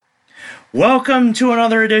Welcome to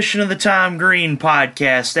another edition of the Tom Green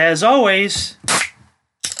Podcast. As always,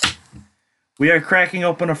 we are cracking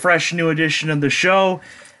open a fresh new edition of the show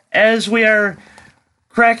as we are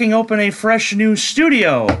cracking open a fresh new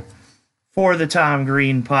studio for the Tom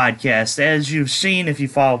Green Podcast. As you've seen, if you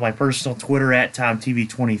follow my personal Twitter at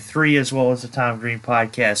TomTV23 as well as the Tom Green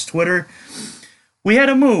Podcast Twitter, we had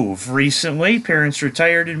a move recently. Parents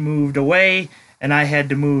retired and moved away, and I had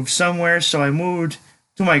to move somewhere, so I moved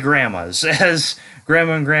to my grandma's, as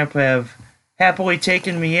Grandma and Grandpa have happily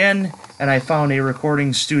taken me in, and I found a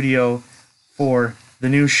recording studio for the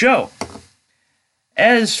new show.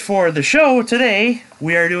 As for the show today,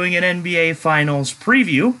 we are doing an NBA Finals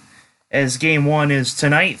preview, as Game 1 is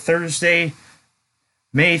tonight, Thursday,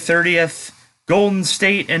 May 30th, Golden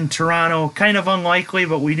State and Toronto. Kind of unlikely,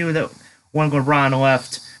 but we knew that when LeBron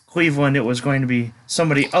left Cleveland, it was going to be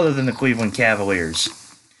somebody other than the Cleveland Cavaliers.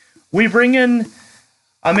 We bring in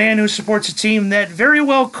a man who supports a team that very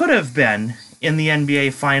well could have been in the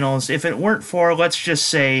NBA Finals if it weren't for, let's just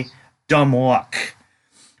say, dumb luck.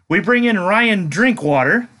 We bring in Ryan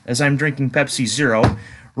Drinkwater, as I'm drinking Pepsi Zero.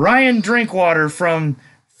 Ryan Drinkwater from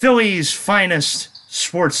Philly's finest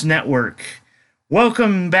sports network.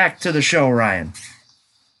 Welcome back to the show, Ryan.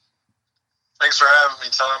 Thanks for having me,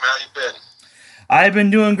 Tom. How you been? I've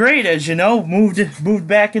been doing great, as you know. Moved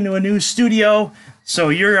back into a new studio, so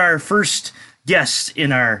you're our first guest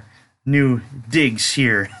in our new digs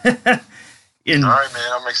here. All right,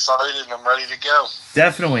 man. I'm excited and I'm ready to go.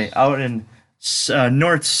 Definitely. Out in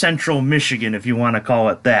north central Michigan, if you want to call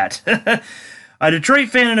it that. A Detroit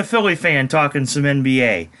fan and a Philly fan talking some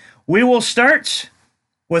NBA. We will start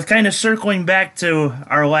with kind of circling back to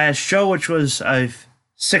our last show, which was a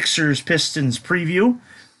Sixers-Pistons preview,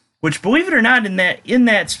 which, believe it or not, in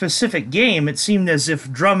that specific game, it seemed as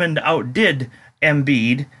if Drummond outdid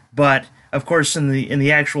Embiid, but of course, in the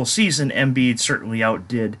actual season, Embiid certainly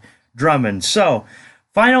outdid Drummond. So,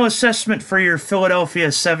 final assessment for your Philadelphia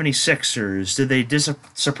 76ers. Did they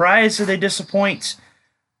surprise? Did they disappoint?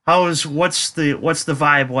 What's the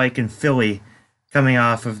vibe like in Philly coming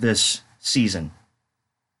off of this season?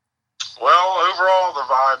 Well, overall, the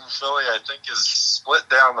vibe in Philly, I think, is split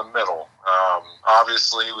down the middle.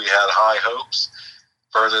 Obviously, we had high hopes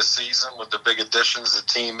for this season with the big additions the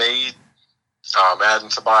team made. Adding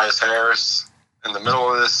Tobias Harris in the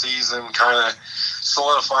middle of this season kind of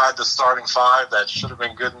solidified the starting five that should have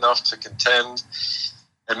been good enough to contend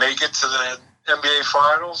and make it to the NBA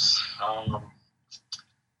Finals.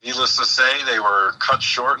 Needless to say, they were cut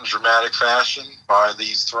short in dramatic fashion by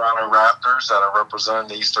these Toronto Raptors that are representing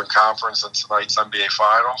the Eastern Conference in tonight's NBA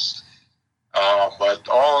Finals. But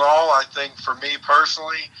all in all, I think for me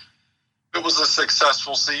personally, it was a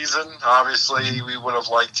successful season. Obviously, we would have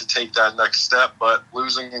liked to take that next step, but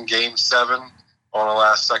losing in Game 7 on a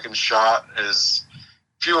last-second shot is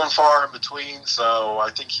few and far in between, so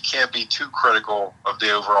I think you can't be too critical of the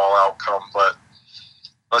overall outcome. But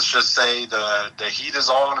let's just say the heat is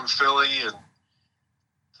on in Philly, and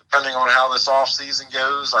depending on how this offseason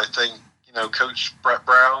goes, I think, Coach Brett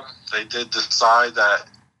Brown, they did decide that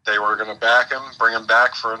they were going to back him, bring him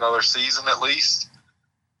back for another season at least.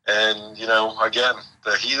 And, again,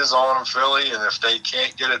 the heat is on in Philly, and if they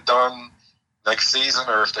can't get it done next season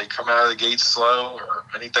or if they come out of the gate slow or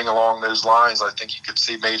anything along those lines, I think you could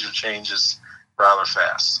see major changes rather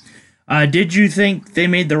fast. Did you think they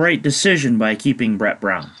made the right decision by keeping Brett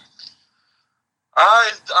Brown?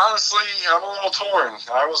 Honestly, I'm a little torn.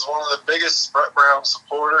 I was one of the biggest Brett Brown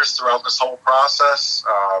supporters throughout this whole process.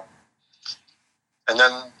 And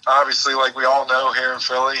then, obviously, like we all know here in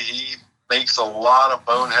Philly, he makes a lot of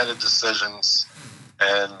boneheaded decisions,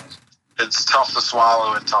 and it's tough to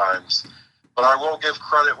swallow at times. But I will give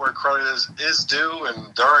credit where credit is due,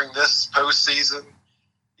 and during this postseason,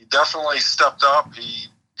 he definitely stepped up. He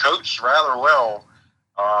coached rather well.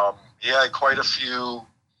 He had quite a few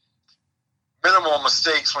minimal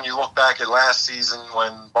mistakes when you look back at last season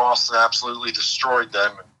when Boston absolutely destroyed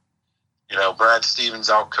them. Brad Stevens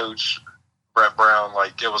outcoached Brett Brown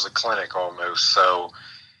like it was a clinic almost. So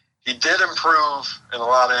he did improve in a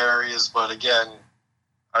lot of areas, but again,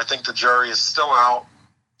 I think the jury is still out.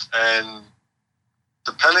 And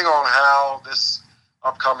depending on how this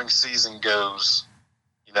upcoming season goes,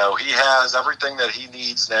 he has everything that he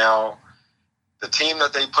needs now. The team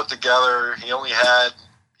that they put together, he only had,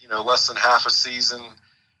 less than half a season,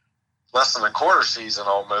 less than a quarter season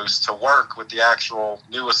almost, to work with the actual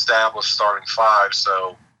new established starting five.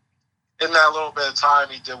 So in that little bit of time,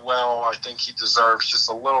 he did well. I think he deserves just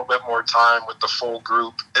a little bit more time with the full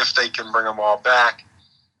group if they can bring them all back.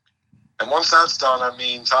 And once that's done, I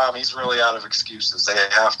mean, Tom, he's really out of excuses. They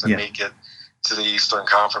have to make it to the Eastern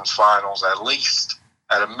Conference Finals, at least,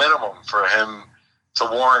 at a minimum, for him to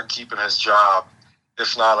warrant keeping his job.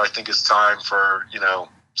 If not, I think it's time for,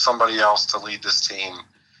 somebody else to lead this team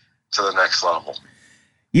to the next level.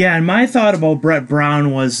 Yeah, and my thought about Brett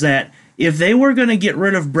Brown was that if they were going to get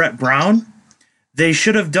rid of Brett Brown, they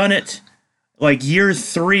should have done it like year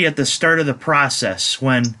 3 at the start of the process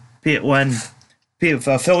when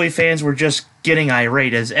Philly fans were just getting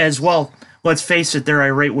irate. As well, let's face it, they're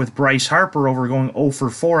irate with Bryce Harper over going 0 for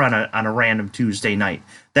 4 on a random Tuesday night.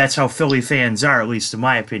 That's how Philly fans are, at least in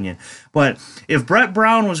my opinion. But if Brett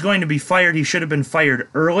Brown was going to be fired, he should have been fired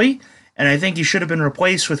early, and I think he should have been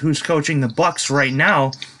replaced with who's coaching the Bucks right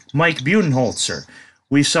now, Mike Budenholzer.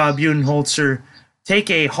 We saw Budenholzer take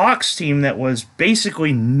a Hawks team that was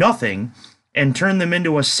basically nothing and turn them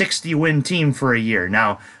into a 60-win team for a year.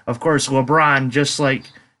 Now, of course, LeBron, just like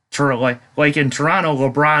in Toronto,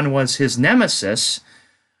 LeBron was his nemesis.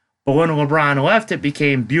 But when LeBron left, it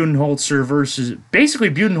became Budenholzer versus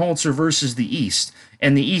the East.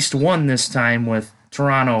 And the East won this time with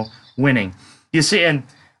Toronto winning. You see, and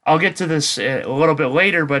I'll get to this a little bit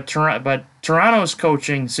later, but Toronto's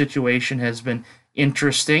coaching situation has been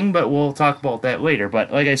interesting, but we'll talk about that later.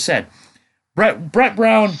 But like I said, Brett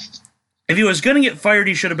Brown, if he was going to get fired,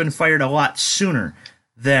 he should have been fired a lot sooner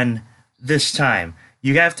than this time.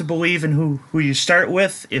 You have to believe in who you start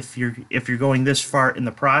with if you're going this far in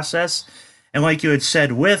the process. And like you had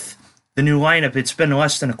said, with the new lineup, it's been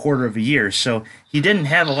less than a quarter of a year, so he didn't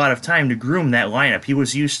have a lot of time to groom that lineup. He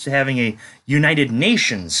was used to having a United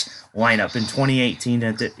Nations lineup in 2018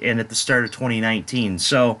 and at the start of 2019.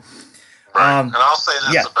 So, right. And I'll say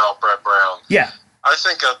this about Brett Brown. Yeah. I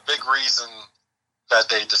think a big reason that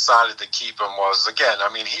they decided to keep him was, again,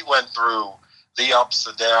 he went through the ups,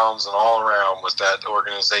 the downs, and all around with that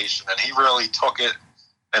organization. And he really took it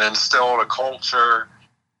and instilled a culture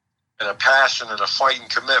and a passion and a fight and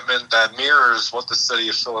commitment that mirrors what the city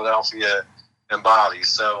of Philadelphia embodies.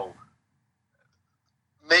 So,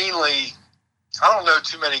 mainly, I don't know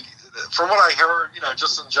too many, from what I heard,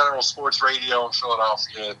 just in general sports radio in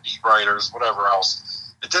Philadelphia, beat writers, whatever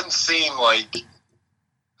else, it didn't seem like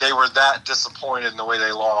they were that disappointed in the way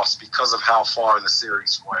they lost because of how far the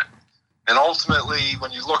series went. And ultimately,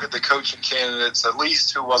 when you look at the coaching candidates, at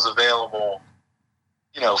least who was available,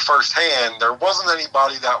 firsthand, there wasn't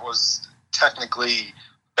anybody that was technically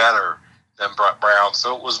better than Brett Brown.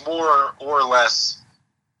 So it was more or less,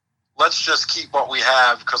 let's just keep what we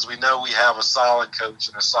have because we know we have a solid coach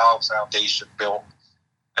and a solid foundation built.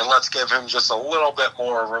 And let's give him just a little bit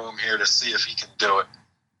more room here to see if he can do it.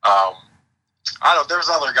 There's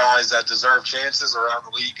other guys that deserve chances around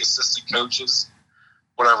the league, assistant coaches,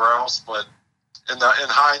 whatever else, but in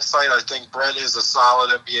hindsight, I think Brett is a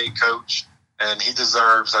solid NBA coach, and he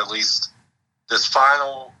deserves at least this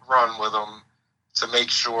final run with him to make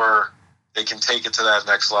sure they can take it to that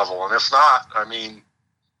next level. And if not,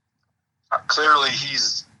 clearly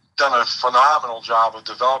he's done a phenomenal job of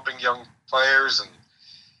developing young players and,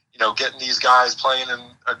 getting these guys playing in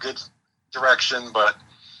a good direction, but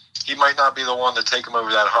he might not be the one to take them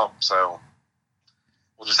over that hump, so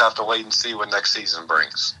we'll just have to wait and see what next season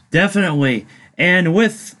brings. Definitely. And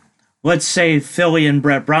with, let's say, Philly and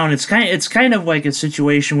Brett Brown, it's kind of like a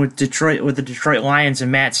situation with the Detroit Lions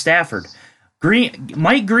and Matt Stafford.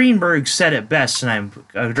 Mike Greenberg said it best, and I'm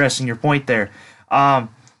addressing your point there.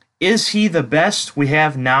 Is he the best we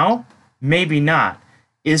have now? Maybe not.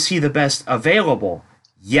 Is he the best available?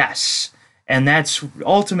 Yes. And that's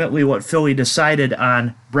ultimately what Philly decided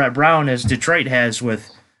on Brett Brown, as Detroit has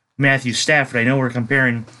with Matthew Stafford. I know we're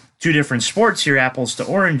comparing two different sports here, apples to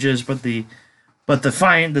oranges, but the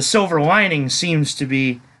silver lining seems to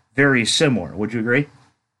be very similar. Would you agree?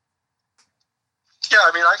 Yeah,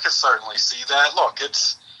 I could certainly see that. Look,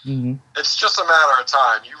 it's just a matter of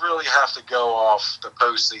time. You really have to go off the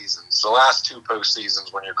postseasons, the last two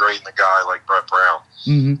postseasons, when you're grading a guy like Brett Brown.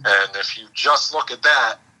 Mm-hmm. And if you just look at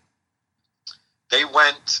that, they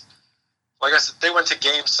went, like I said, they went to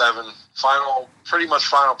Game 7, pretty much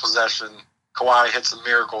final possession. Kawhi hits a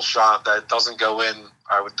miracle shot that doesn't go in,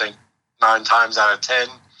 I would think, 9 times out of 10.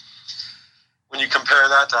 When you compare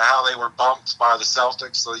that to how they were bumped by the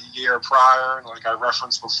Celtics the year prior, and like I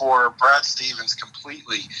referenced before, Brad Stevens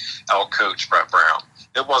completely outcoached Brett Brown.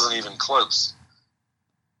 It wasn't even close.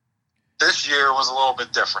 This year was a little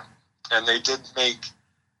bit different, and they did make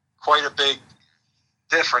quite a big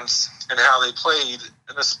difference in how they played.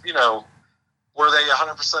 And this, were they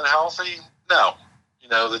 100% healthy? No.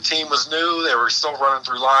 The team was new. They were still running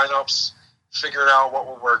through lineups, figuring out what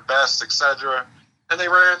would work best, etc. And they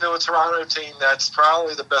ran into a Toronto team that's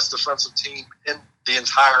probably the best defensive team in the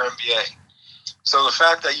entire NBA. So the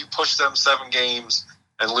fact that you pushed them 7 games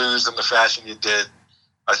and lose in the fashion you did,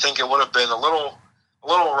 I think it would have been a little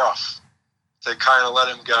rough to kind of let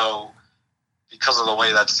him go because of the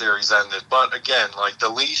way that series ended. But again, like, the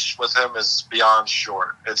leash with him is beyond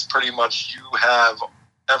short. It's pretty much you have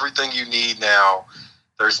everything you need now.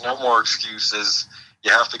 There's no more excuses.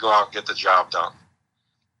 You have to go out and get the job done.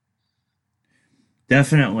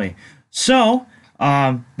 Definitely. So,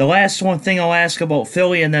 the last one thing I'll ask about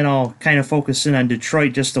Philly, and then I'll kind of focus in on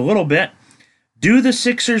Detroit just a little bit. Do the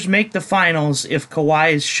Sixers make the finals if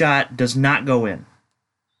Kawhi's shot does not go in?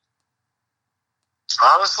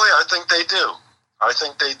 Honestly, I think they do. I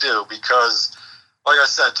think they do because, like I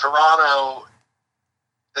said, Toronto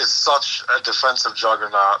is such a defensive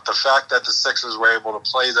juggernaut. The fact that the Sixers were able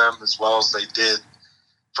to play them as well as they did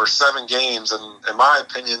for 7 games, and in my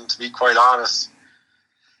opinion, to be quite honest,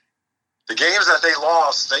 the games that they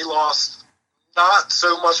lost not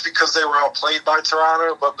so much because they were outplayed by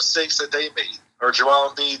Toronto, but mistakes that they made, or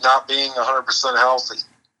Joel Embiid not being 100% healthy,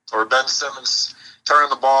 or Ben Simmons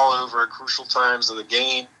turning the ball over at crucial times of the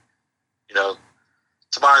game. You know,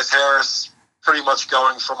 Tobias Harris pretty much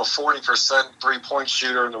going from a 40% three-point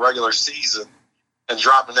shooter in the regular season and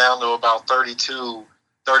dropping down to about 32,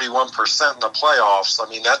 31% in the playoffs. I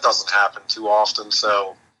mean, that doesn't happen too often.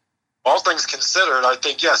 So, all things considered, I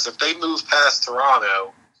think, yes, if they move past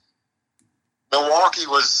Toronto, Milwaukee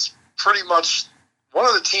was pretty much one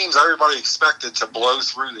of the teams everybody expected to blow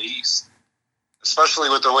through the East, especially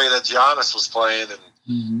with the way that Giannis was playing.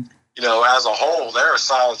 And, you know, as a whole, they're a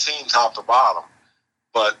solid team top to bottom.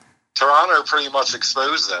 But Toronto pretty much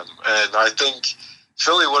exposed them. And I think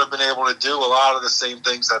Philly would have been able to do a lot of the same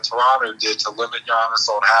things that Toronto did to limit Giannis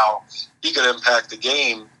on how he could impact the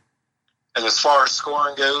game. And as far as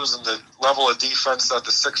scoring goes and the level of defense that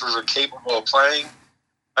the Sixers are capable of playing,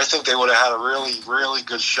 I think they would have had a really, really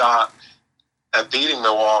good shot at beating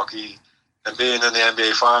Milwaukee and being in the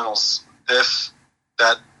NBA Finals if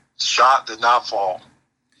that shot did not fall.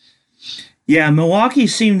 Yeah, Milwaukee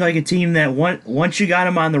seemed like a team that once you got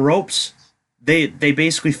them on the ropes, they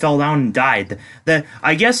basically fell down and died.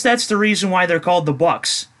 I guess that's the reason why they're called the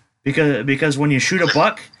Bucks, because when you shoot a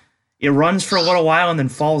buck, it runs for a little while and then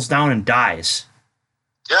falls down and dies.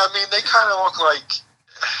 Yeah, I mean, they kind of look like...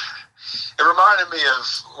 It reminded me of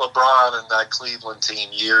LeBron and that Cleveland team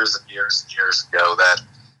years and years and years ago that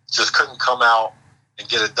just couldn't come out and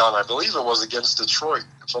get it done. I believe it was against Detroit,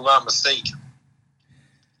 if I'm not mistaken.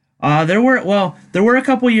 There were a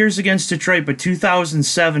couple years against Detroit, but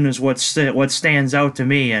 2007 is what stands out to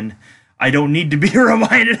me, and I don't need to be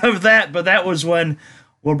reminded of that, but that was when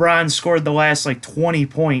LeBron scored the last 20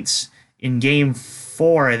 points in Game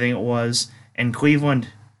 4, I think it was, and Cleveland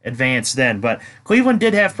advanced then. But Cleveland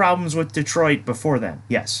did have problems with Detroit before then,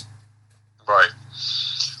 yes. Right.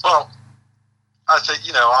 Well, I think,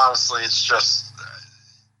 honestly, it's just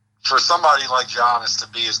for somebody like Giannis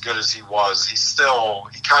to be as good as he was, he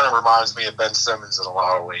kind of reminds me of Ben Simmons in a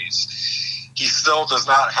lot of ways. He still does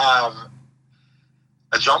not have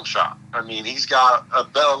a jump shot. I mean, he's got a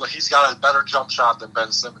better jump shot than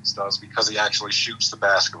Ben Simmons does because he actually shoots the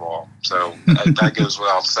basketball. So that goes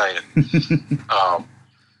without saying.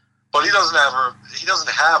 But he doesn't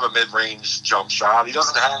have a mid-range jump shot. He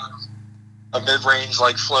doesn't have a mid-range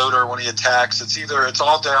floater when he attacks. It's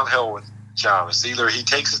all downhill with Giannis. Either he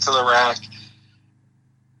takes it to the rack,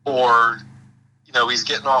 or he's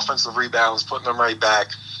getting offensive rebounds, putting them right back.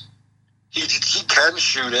 He can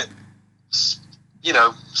shoot it,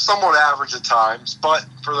 somewhat average at times, but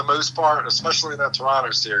for the most part, especially in that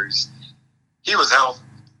Toronto series, he was held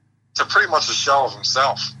to pretty much a shell of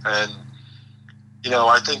himself. And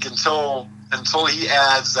I think until he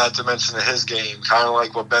adds that dimension to his game, kind of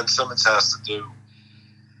like what Ben Simmons has to do,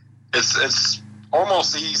 it's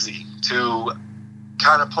almost easy to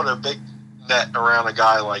kind of put a big net around a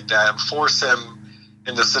guy like that and force him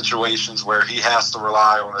into situations where he has to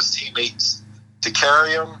rely on his teammates to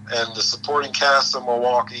carry him, and the supporting cast of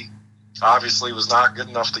Milwaukee obviously was not good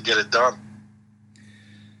enough to get it done.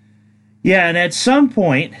 Yeah, and at some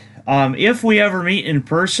point, if we ever meet in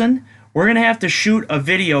person, we're gonna have to shoot a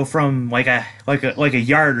video from like a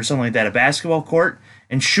yard or something like that, a basketball court,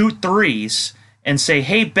 and shoot threes and say,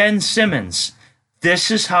 "Hey, Ben Simmons, this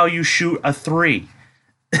is how you shoot a 3."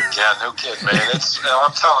 Yeah, no kidding, man.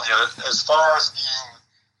 I'm telling you, as far as being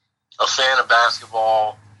a fan of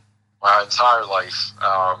basketball my entire life,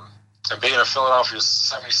 and being a Philadelphia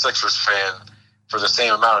 76ers fan for the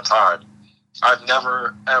same amount of time, I've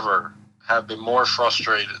never, ever have been more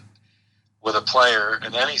frustrated with a player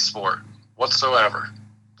in any sport whatsoever.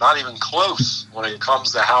 Not even close when it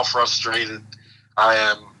comes to how frustrated I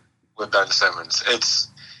am with Ben Simmons.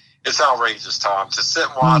 it's outrageous, Tom, to sit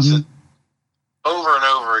and watch it over and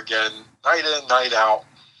over again, night in, night out.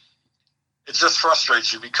 It just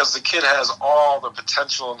frustrates you because the kid has all the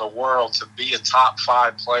potential in the world to be a top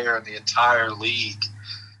 5 player in the entire league.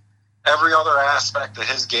 Every other aspect of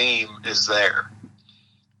his game is there.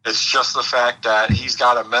 It's just the fact that he's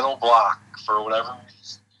got a mental block for whatever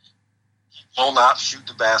reason. He will not shoot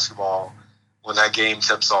the basketball when that game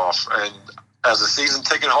tips off. And as a season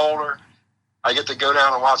ticket holder, I get to go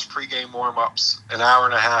down and watch pregame warm-ups an hour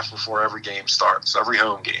and a half before every game starts, every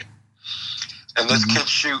home game. And this kid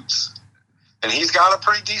shoots. And he's got a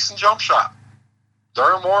pretty decent jump shot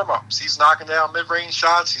during warm-ups. He's knocking down mid-range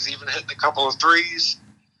shots. He's even hitting a couple of threes,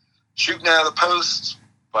 shooting out of the post.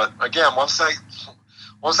 But again, once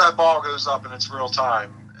that ball goes up and it's real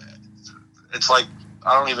time, it's like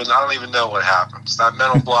I don't even know what happens. That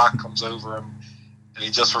mental block comes over him, and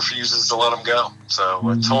he just refuses to let him go. So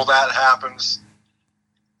until that happens,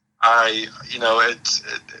 it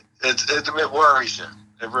worries you.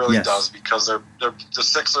 It really does, because the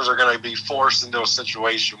Sixers are going to be forced into a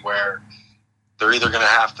situation where they're either going to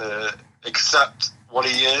have to accept what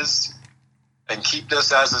he is and keep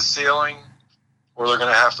this as his ceiling, or they're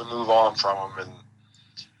going to have to move on from him. And,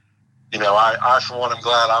 I for one, am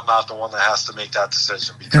glad I'm not the one that has to make that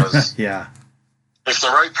decision, because if the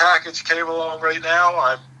right package came along right now,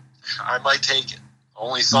 I might take it,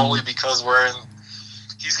 only solely because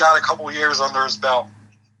he's got a couple years under his belt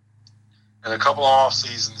and a couple of off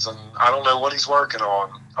seasons, and I don't know what he's working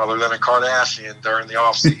on other than a Kardashian during the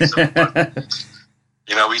off season. But,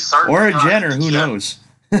 he's certainly or a Jenner, who knows?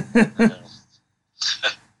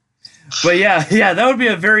 But yeah, that would be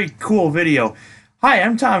a very cool video. Hi,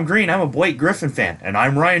 I'm Tom Green. I'm a Blake Griffin fan, and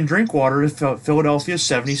I'm Ryan Drinkwater, Philadelphia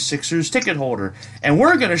 76ers ticket holder, and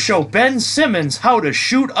we're going to show Ben Simmons how to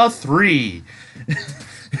shoot a 3. Yeah,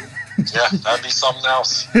 that'd be something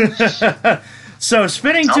else. So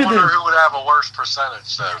spinning I to wonder who would have a worse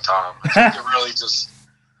percentage, though, Tom. If you could really just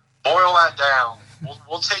boil that down.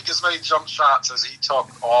 We'll take as many jump shots as he took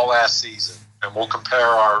all last season, and we'll compare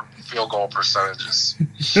our field goal percentages.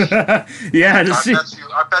 I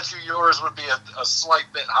bet you yours would be a slight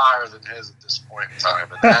bit higher than his at this point in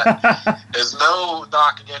time. And that is no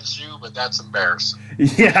knock against you, but that's embarrassing.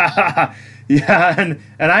 Yeah, and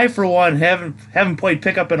I, for one, haven't played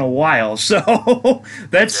pickup in a while, so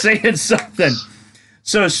that's saying something.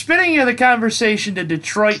 So spinning the conversation to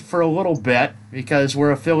Detroit for a little bit, because we're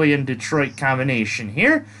a Philly and Detroit combination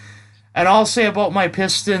here, and I'll say about my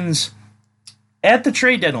Pistons at the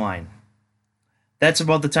trade deadline. That's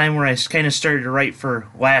about the time where I kind of started to write for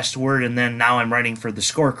Last Word, and then now I'm writing for the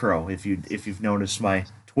Scorecrow, if you've noticed my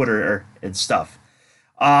Twitter and stuff.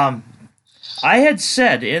 I had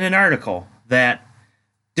said in an article that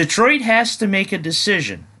Detroit has to make a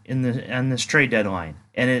decision on this trade deadline,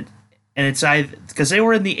 and it's either because they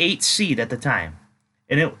were in the 8th seed at the time,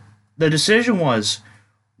 and the decision was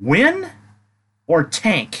win or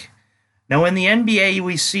tank. Now in the NBA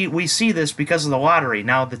we see this because of the lottery.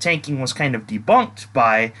 Now the tanking was kind of debunked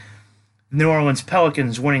by New Orleans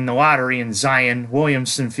Pelicans winning the lottery and Zion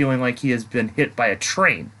Williamson feeling like he has been hit by a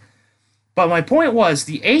train. But my point was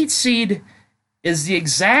the 8th seed is the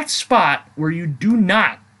exact spot where you do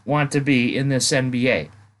not want to be in this NBA.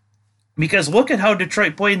 Because look at how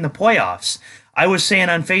Detroit played in the playoffs. I was saying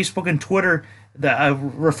on Facebook and Twitter,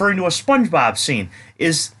 referring to a SpongeBob scene,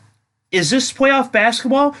 is this playoff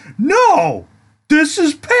basketball? No! This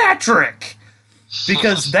is Patrick!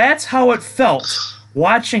 Because that's how it felt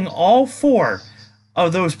watching all 4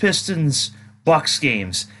 of those Pistons-Bucks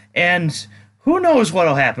games. And who knows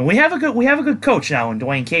what'll happen. We have a good coach now in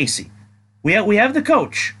Dwayne Casey. We have the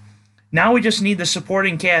coach. Now we just need the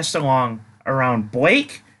supporting cast around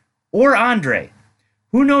Blake or Andre.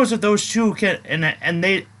 Who knows if those two can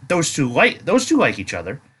those two like each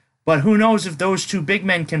other, but who knows if those two big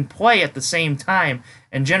men can play at the same time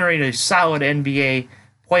and generate a solid NBA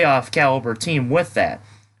playoff caliber team with that.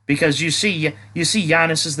 Because you see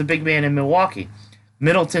Giannis is the big man in Milwaukee.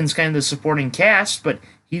 Middleton's kind of the supporting cast, but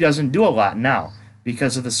he doesn't do a lot now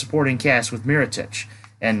because of the supporting cast with Mirotic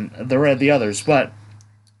and the others. But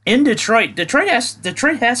in Detroit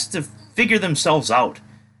has to figure themselves out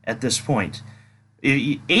at this point.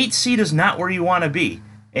 8th seed is not where you want to be,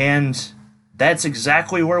 and that's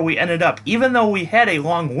exactly where we ended up, even though we had a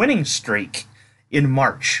long winning streak in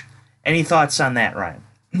March. Any thoughts on that, Ryan?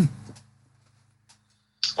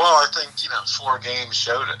 Well, I think 4 games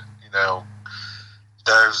showed it.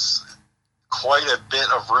 There's quite a bit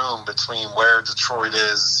of room between where Detroit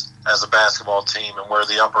is as a basketball team and where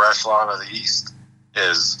the upper echelon of the East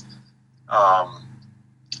is. They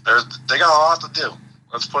got a lot to do.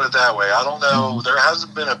 Let's put it that way. I don't know. There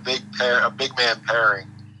hasn't been a big man pairing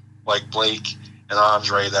like Blake and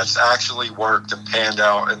Andre that's actually worked and panned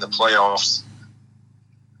out in the playoffs.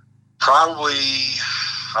 Probably,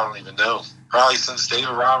 I don't even know. Probably since David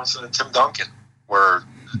Robinson and Tim Duncan were,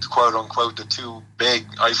 quote unquote, the two big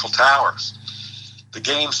Eiffel Towers. The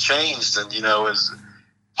game's changed, and as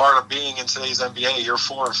part of being in today's NBA, your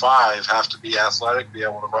 4 and 5 have to be athletic, be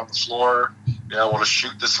able to run the floor, be able to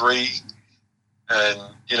shoot the three. And,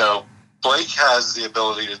 Blake has the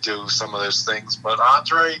ability to do some of those things, but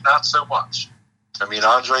Andre, not so much. I mean,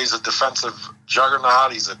 Andre's a defensive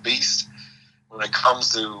juggernaut. He's a beast when it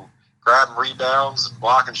comes to grabbing rebounds and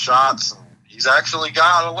blocking shots. And he's actually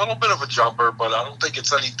got a little bit of a jumper, but I don't think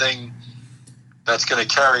it's anything that's going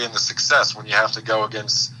to carry into success when you have to go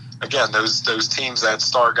against, again, those teams that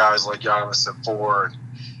start guys like Giannis at 4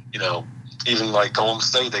 and, even like Golden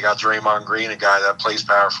State, they got Draymond Green, a guy that plays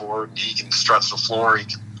power forward, and he can stretch the floor. He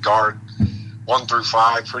can guard 1 through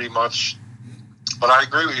 5 pretty much. But I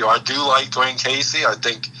agree with you. I do like Dwayne Casey. I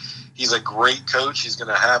think he's a great coach. He's going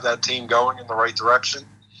to have that team going in the right direction.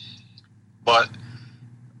 But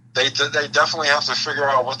they definitely have to figure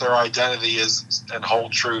out what their identity is and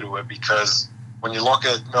hold true to it, because when you look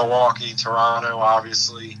at Milwaukee, Toronto,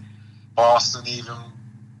 obviously, Boston even,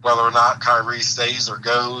 whether or not Kyrie stays or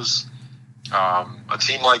goes, a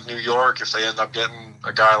team like New York, if they end up getting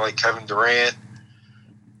a guy like Kevin Durant,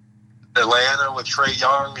 Atlanta with Trae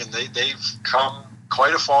Young, and they've come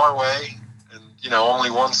quite a far way, and only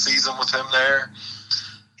one season with him there.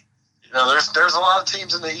 There's a lot of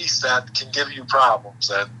teams in the East that can give you problems,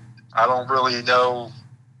 and I don't really know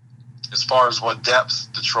as far as what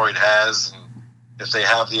depth Detroit has, and if they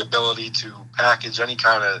have the ability to package any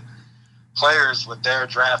kind of players with their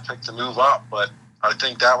draft pick to move up, but I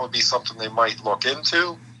think that would be something they might look into.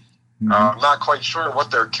 Mm-hmm. I'm not quite sure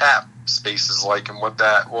what their cap space is like and what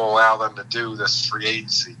that will allow them to do this free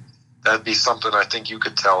agency. That'd be something I think you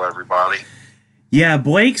could tell everybody. Yeah,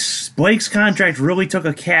 Blake's contract really took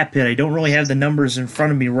a cap hit. I don't really have the numbers in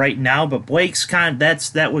front of me right now, but Blake's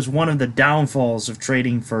that was one of the downfalls of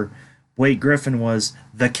trading for Blake Griffin, was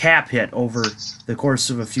the cap hit over the course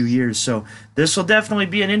of a few years. So this will definitely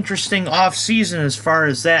be an interesting offseason as far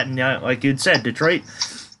as that. And like you'd said, Detroit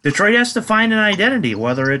has to find an identity,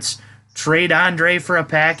 whether it's trade Andre for a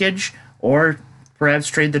package or perhaps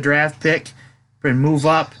trade the draft pick and move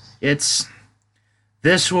up. This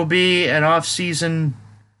will be an offseason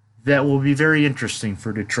that will be very interesting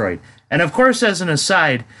for Detroit. And of course, as an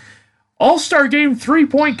aside, All-Star Game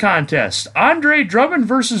 3-point contest. Andre Drummond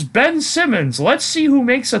versus Ben Simmons. Let's see who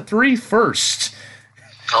makes a 3 first.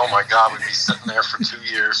 Oh my God, we'd be sitting there for 2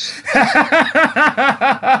 years.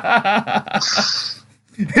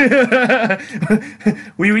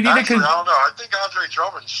 we need Actually, I don't know. I think Andre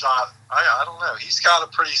Drummond shot, I don't know. He's got a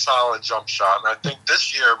pretty solid jump shot. And I think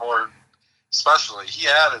this year more especially, he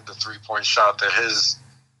added the 3-point shot to his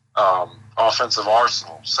offensive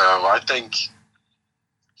arsenal. So I think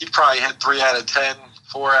he'd probably hit 3 out of 10,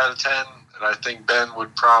 4 out of 10, and I think Ben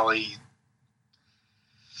would probably,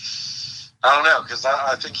 I don't know, because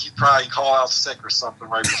I think he'd probably call out sick or something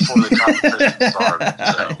right before the competition started.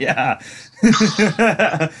 So.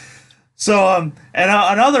 Yeah. So, and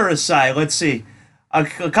another aside, let's see. A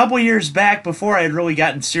couple years back, before I had really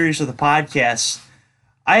gotten serious with the podcast,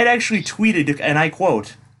 I had actually tweeted, and I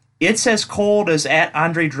quote, "It's as cold as at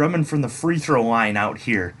Andre Drummond from the free throw line out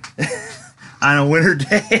here." On a winter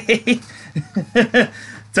day.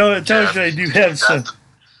 Tells you I do have some.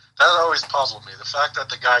 That always puzzled me. The fact that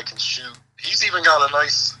the guy can shoot. He's even got a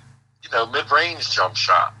nice, mid-range jump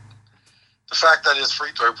shot. The fact that his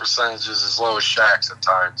free throw percentage is as low as Shaq's at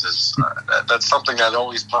times is that's something that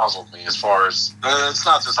always puzzled me. As far as it's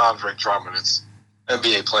not just Andre Drummond, it's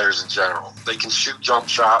NBA players in general. They can shoot jump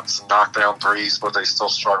shots and knock down threes, but they still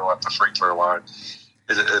struggle at the free throw line.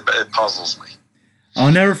 It puzzles me.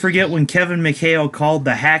 I'll never forget when Kevin McHale called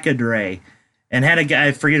the Hackadray and had a guy,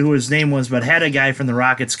 I forget who his name was, but had a guy from the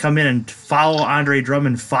Rockets come in and foul Andre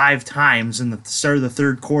Drummond 5 times in the start of the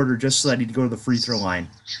third quarter just so that he'd go to the free throw line.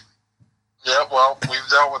 Yeah, well, we've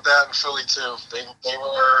dealt with that in Philly too. They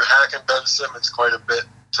were hacking Ben Simmons quite a bit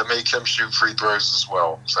to make him shoot free throws as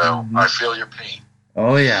well. So I feel your pain.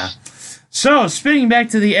 Oh, yeah. So, spinning back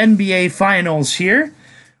to the NBA Finals here,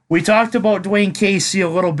 we talked about Dwayne Casey a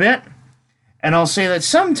little bit. And I'll say that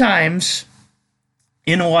sometimes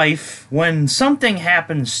in life, when something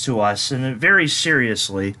happens to us, and very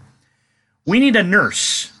seriously, we need a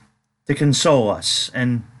nurse to console us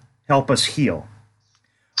and help us heal.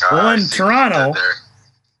 Well, in Toronto,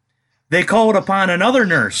 they called upon another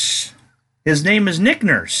nurse. His name is Nick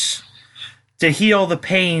Nurse, to heal the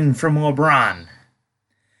pain from LeBron.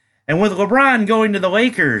 And with LeBron going to the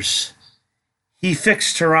Lakers, he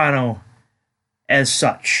fixed Toronto as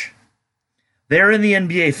such. They're in the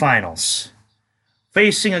NBA Finals,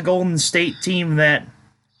 facing a Golden State team that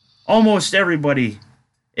almost everybody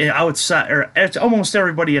almost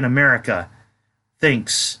everybody in America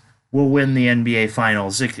thinks will win the NBA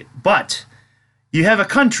Finals. But you have a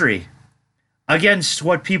country against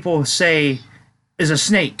what people say is a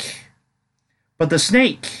snake. But the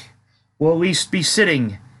snake will at least be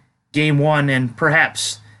sitting Game 1 and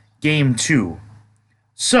perhaps Game 2.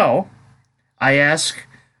 So, I ask,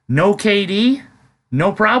 no KD,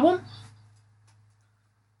 no problem?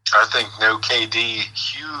 I think no KD,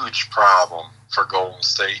 huge problem for Golden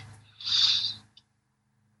State.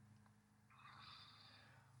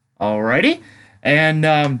 Alrighty.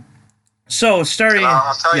 And so starting... And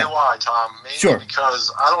I'll tell you why, Tom. Mainly sure. Because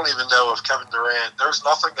I don't even know if Kevin Durant... There's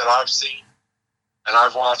nothing that I've seen, and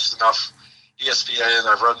I've watched enough ESPN,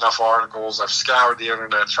 I've read enough articles, I've scoured the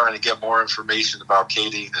internet trying to get more information about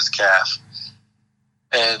KD and his calf.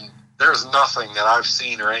 And there's nothing that I've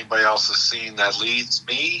seen or anybody else has seen that leads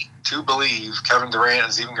me to believe Kevin Durant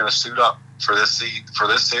is even going to suit up for this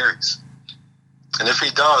series. And if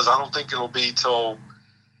he does, I don't think it'll be till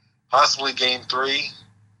possibly Game 3,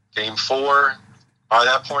 Game 4. By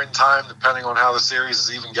that point in time, depending on how the series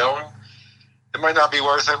is even going, it might not be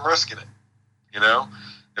worth him risking it. You know,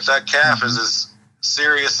 if that calf is as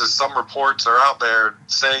serious as some reports are out there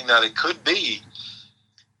saying that it could be,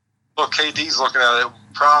 look, KD's looking at it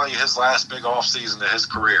probably his last big offseason of his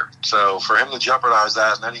career. So for him to jeopardize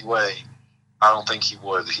that in any way, I don't think he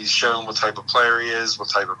would. He's shown what type of player he is, what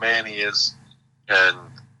type of man he is. And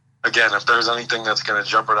again, if there's anything that's going to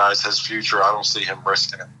jeopardize his future, I don't see him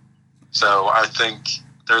risking it. So I think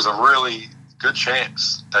there's a really good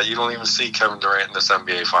chance that you don't even see Kevin Durant in this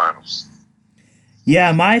NBA Finals.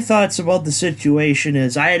 Yeah, my thoughts about the situation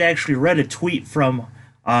is I had actually read a tweet from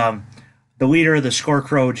the leader of the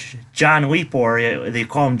Scarecrow, John Lepore. They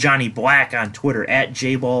call him Johnny Black on Twitter, at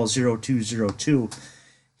jball0202.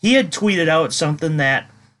 He had tweeted out something that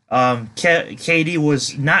KD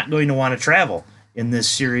was not going to want to travel in this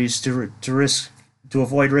series to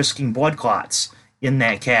avoid risking blood clots in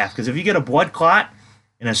that calf. Because if you get a blood clot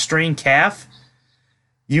in a strained calf,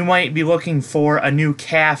 you might be looking for a new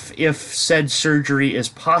calf if said surgery is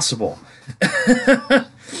possible. Right.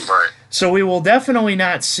 So we will definitely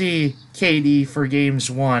not see KD for games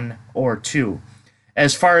 1 or 2.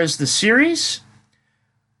 As far as the series,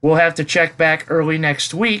 we'll have to check back early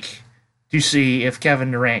next week to see if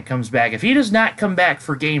Kevin Durant comes back. If he does not come back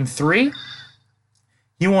for game 3,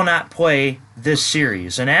 he will not play this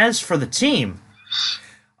series. And as for the team,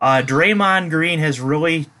 Draymond Green has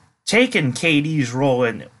really taken KD's role,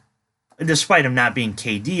 and despite him not being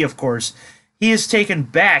KD, of course, he has taken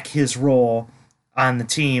back his role on the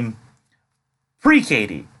team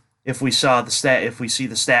pre-KD. If we see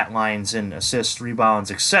the stat lines and assists,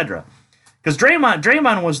 rebounds, etc., because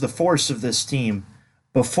Draymond was the force of this team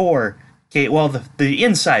before the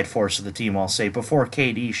inside force of the team, I'll say, before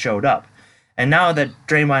KD showed up, and now that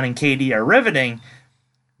Draymond and KD are riveting,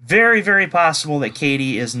 very, very possible that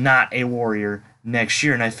KD is not a Warrior next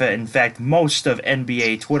year, and in fact, most of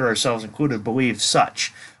NBA Twitter, ourselves included, believe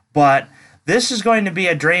such. But this is going to be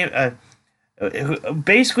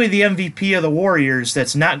basically the MVP of the Warriors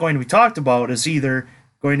that's not going to be talked about is either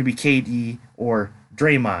going to be KD or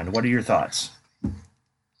Draymond. What are your thoughts?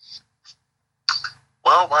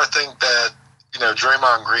 Well, I think that,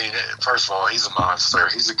 Draymond Green, first of all, he's a monster.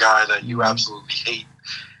 He's a guy that you absolutely hate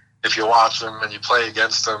if you watch him and you play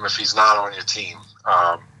against him if he's not on your team.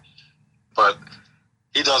 But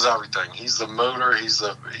he does everything. He's the motor. He's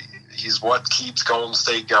what keeps Golden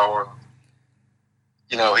State going.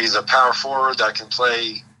 He's a power forward that can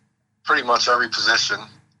play pretty much every position.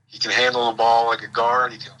 He can handle the ball like a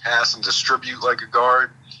guard. He can pass and distribute like a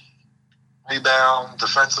guard. Rebound,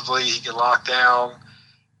 defensively, he can lock down.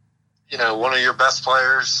 One of your best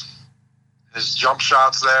players. His jump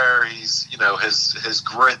shots there. He's, his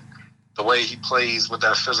grit, the way he plays with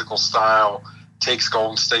that physical style takes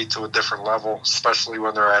Golden State to a different level, especially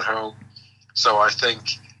when they're at home. So I think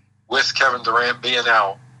with Kevin Durant being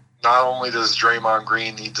out, not only does Draymond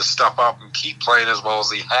Green need to step up and keep playing as well as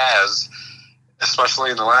he has, especially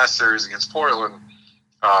in the last series against Portland,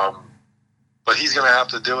 but he's going to have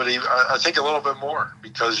to do it, I think, a little bit more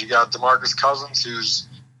because you got DeMarcus Cousins, who's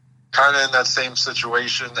kind of in that same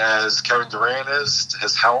situation as Kevin Durant is.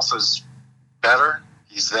 His health is better.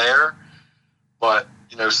 He's there. But,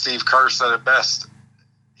 Steve Kerr said it best.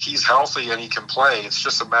 He's healthy and he can play. It's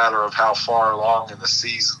just a matter of how far along in the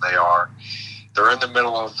season they are. They're in the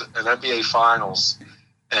middle of an NBA Finals,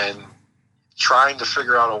 and trying to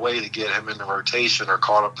figure out a way to get him into rotation or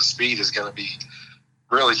caught up to speed is going to be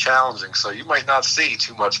really challenging. So you might not see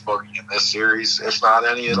too much Boogie in this series, if not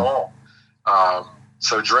any at all.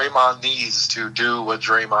 So Draymond needs to do what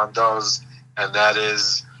Draymond does, and that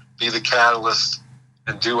is be the catalyst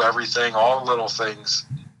and do everything, all the little things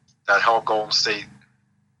that help Golden State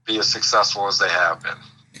be as successful as they have been.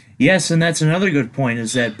 Yes, and that's another good point,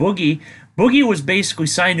 is that Boogie was basically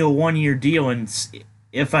signed to a one-year deal, and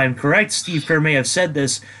if I'm correct, Steve Kerr may have said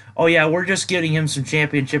this, oh yeah, we're just giving him some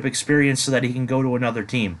championship experience so that he can go to another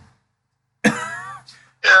team. Yeah,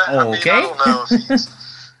 okay. I mean, I don't know if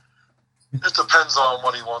it depends on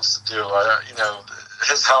what he wants to do.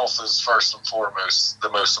 His health is first and foremost the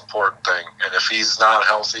most important thing, and if he's not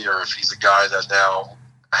healthy, or if he's a guy that now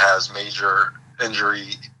has major injury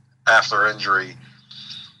after injury,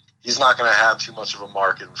 he's not going to have too much of a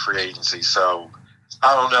market in free agency. So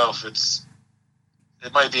I don't know if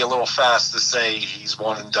it might be a little fast to say he's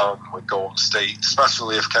one and done with Golden State,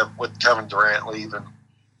 especially if with Kevin Durant leaving.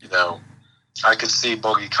 I could see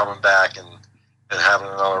Boogie coming back and having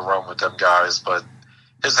another run with them guys, but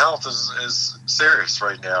his health is serious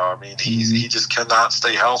right now. I mean, he just cannot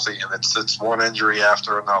stay healthy, and it's one injury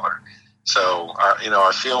after another. So,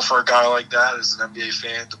 I feel for a guy like that as an NBA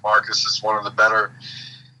fan. DeMarcus is one of the better,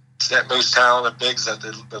 most talented bigs that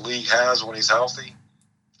the league has when he's healthy.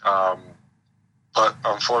 But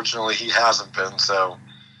unfortunately, he hasn't been, so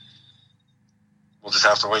we'll just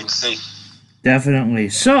have to wait and see. Definitely.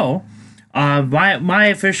 So, my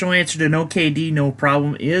official answer to no KD, no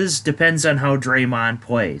problem, depends on how Draymond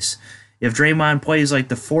plays. If Draymond plays like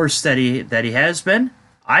the force that he has been,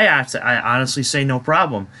 I honestly say no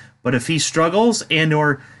problem. But if he struggles and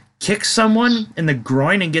or kicks someone in the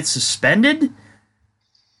groin and gets suspended,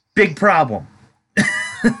 big problem.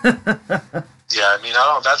 Yeah, I mean,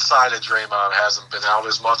 that side of Draymond hasn't been out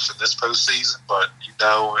as much in this postseason, but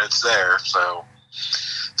it's there. So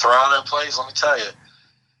Toronto plays, let me tell you,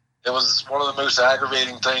 it was one of the most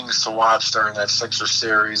aggravating things to watch during that Sixers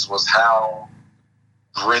series was how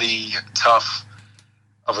gritty, tough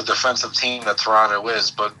of a defensive team that Toronto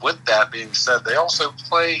is. But with that being said, they also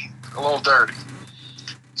play a little dirty.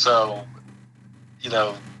 So,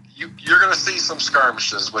 you're going to see some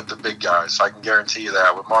skirmishes with the big guys. I can guarantee you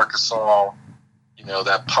that. With Marc Gasol,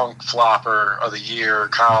 that punk flopper of the year,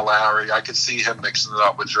 Kyle Lowry, I could see him mixing it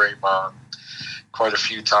up with Draymond quite a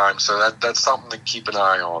few times. So that's something to keep an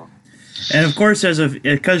eye on. And of course,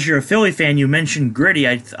 because you're a Philly fan, you mentioned gritty.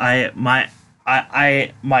 I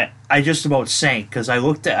just about sank because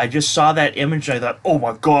I just saw that image and I thought, oh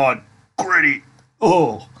my God, gritty.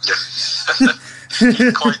 Oh.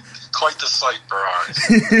 quite the sight for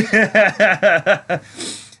eyes.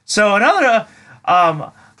 So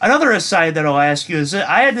another aside that I'll ask you is that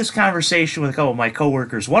I had this conversation with a couple of my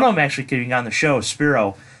coworkers. One of them actually came on the show,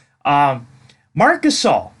 Spiro. Marc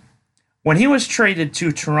Gasol, when he was traded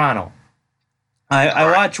to Toronto, I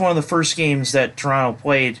watched one of the first games that Toronto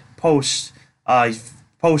played post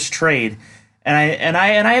trade, and I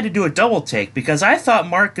had to do a double take because I thought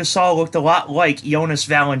Marc Gasol looked a lot like Jonas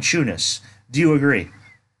Valanciunas. Do you agree?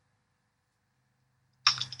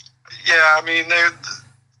 Yeah, I mean, they're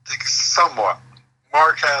somewhat.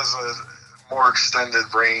 Mark has a more extended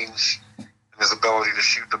range in his ability to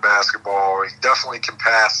shoot the basketball. He definitely can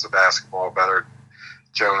pass the basketball better than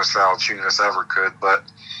Jonas Valanciunas ever could, but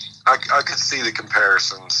I could see the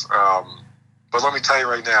comparisons. But let me tell you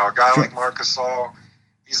right now, a guy like Marc Gasol,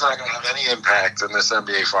 he's not going to have any impact in this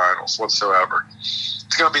NBA Finals whatsoever.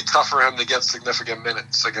 It's going to be tough for him to get significant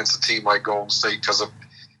minutes against a team like Golden State because of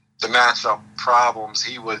the matchup problems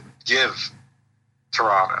he would give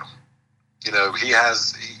Toronto. He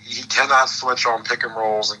cannot switch on pick and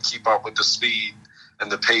rolls and keep up with the speed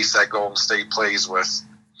and the pace that Golden State plays with.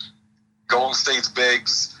 Golden State's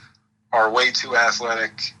bigs are way too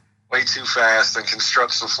athletic, way too fast, and can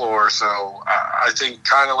stretch the floor. So I think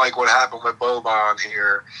kind of like what happened with Boban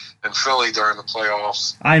here in Philly during the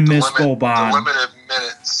playoffs. I miss Boban. The limited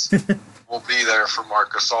minutes will be there for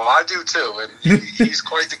Marc Gasol. I do too, and he's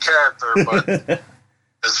quite the character. But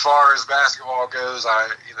as far as basketball goes, I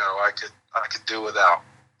could do without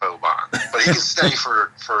Boban, but he can stay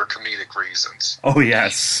for comedic reasons. Oh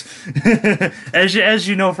yes, as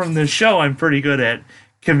you know from the show, I'm pretty good at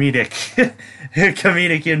comedic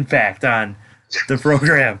impact on the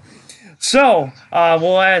program. So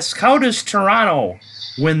we'll ask, how does Toronto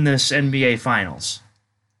win this NBA Finals?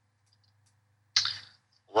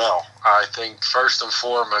 Well, I think first and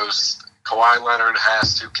foremost, Kawhi Leonard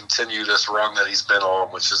has to continue this run that he's been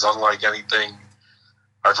on, which is unlike anything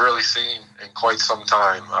I've really seen in quite some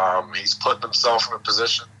time. He's put himself in a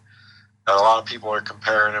position that a lot of people are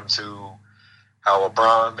comparing him to how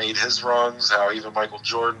LeBron made his runs, how even Michael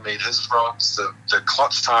Jordan made his runs, the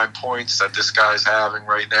clutch time points that this guy's having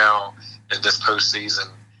right now in this postseason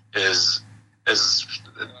is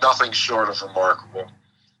nothing short of remarkable.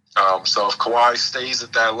 So if Kawhi stays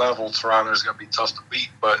at that level, Toronto's going to be tough to beat.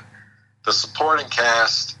 But the supporting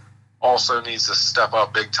cast also needs to step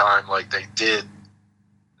up big time like they did,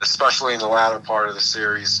 especially in the latter part of the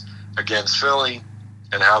series against Philly,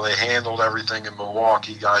 and how they handled everything in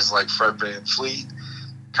Milwaukee. Guys like Fred VanVleet,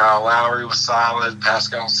 Kyle Lowry was solid.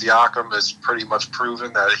 Pascal Siakam has pretty much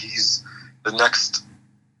proven that he's the next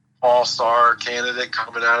all-star candidate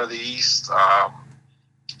coming out of the East.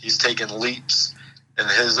 He's taken leaps in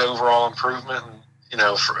his overall improvement.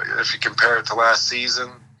 If you compare it to last season,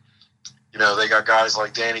 they got guys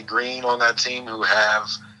like Danny Green on that team who have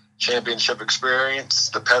championship experience.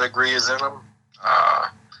 The pedigree is in them.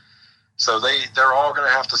 So they're all going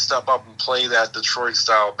to have to step up and play that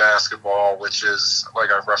Detroit-style basketball, which is,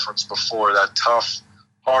 like I referenced before, that tough,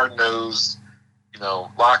 hard-nosed,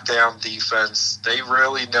 lockdown defense. They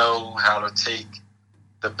really know how to take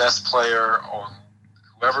the best player on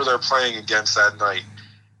whoever they're playing against that night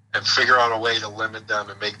and figure out a way to limit them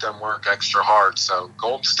and make them work extra hard. So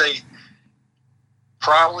Golden State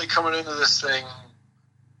probably coming into this thing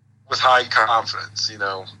with high confidence.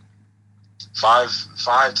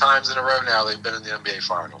 Five times in a row now they've been in the NBA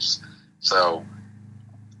Finals. So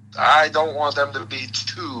I don't want them to be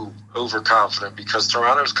too overconfident because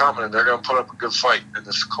Toronto's coming and they're going to put up a good fight. And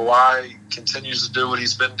if Kawhi continues to do what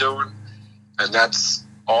he's been doing, and that's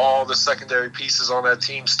all the secondary pieces on that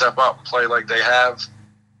team step up and play like they have,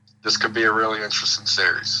 this could be a really interesting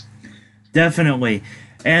series. Definitely.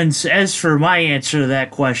 And as for my answer to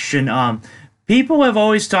that question, people have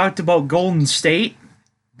always talked about Golden State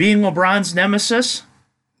being LeBron's nemesis,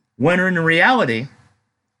 when in reality,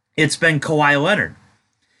 it's been Kawhi Leonard.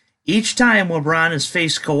 Each time LeBron has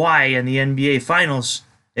faced Kawhi in the NBA Finals,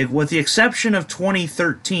 with the exception of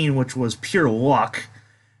 2013, which was pure luck,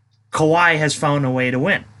 Kawhi has found a way to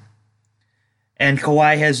win. And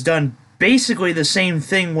Kawhi has done basically the same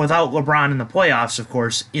thing without LeBron in the playoffs, of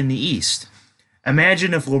course, in the East.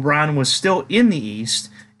 Imagine if LeBron was still in the East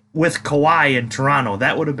with Kawhi in Toronto.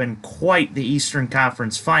 That would have been quite the Eastern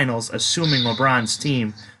Conference Finals, assuming LeBron's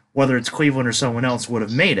team, whether it's Cleveland or someone else, would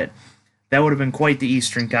have made it. That would have been quite the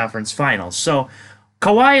Eastern Conference Finals. So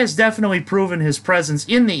Kawhi has definitely proven his presence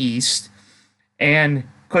in the East and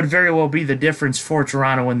could very well be the difference for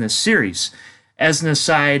Toronto in this series. As an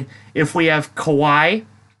aside, if we have Kawhi,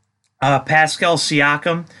 Pascal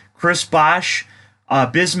Siakam, Chris Bosh,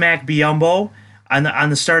 Bismack Biyombo on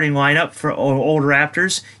the starting lineup for old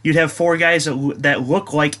Raptors, you'd have four guys that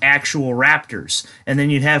look like actual Raptors, and then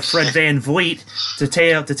you'd have Fred VanVleet to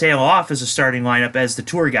tail off as a starting lineup as the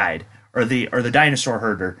tour guide or the dinosaur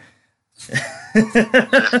herder. There you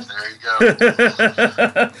go.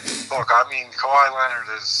 Look, I mean, Kawhi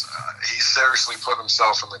Leonard he's seriously put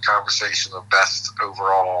himself in the conversation of best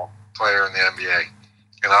overall player in the NBA,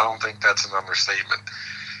 and I don't think that's an understatement.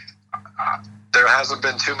 There hasn't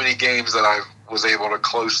been too many games that I was able to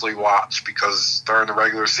closely watch because during the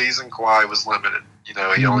regular season, Kawhi was limited. He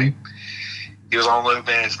was on load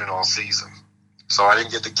management all season, so I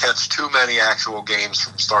didn't get to catch too many actual games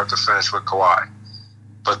from start to finish with Kawhi.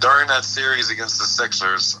 But during that series against the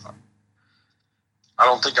Sixers, I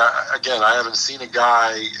don't think I haven't seen a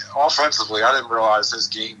guy offensively. I didn't realize his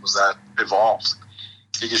game was that evolved.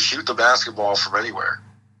 He could shoot the basketball from anywhere,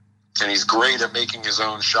 and he's great at making his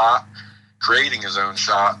own shot, creating his own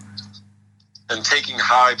shot, and taking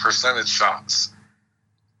high percentage shots.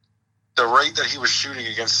 The rate that he was shooting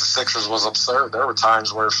against the Sixers was absurd. There were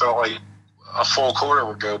times where it felt like a full quarter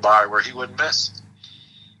would go by where he wouldn't miss.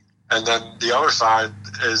 And then the other side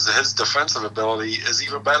is his defensive ability is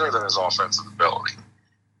even better than his offensive ability.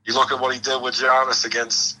 You look at what he did with Giannis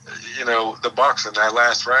against, the Bucks in that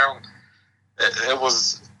last round. It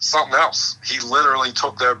was something else. He literally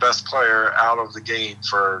took their best player out of the game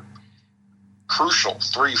for crucial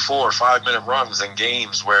 3, 4, 5 minute runs in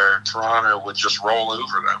games where Toronto would just roll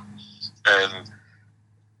over them. And,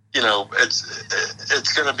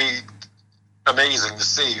 it's going to be amazing to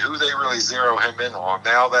see who they really zero him in on.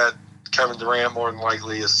 Now that Kevin Durant more than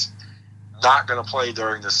likely is not going to play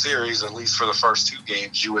during the series, at least for the first 2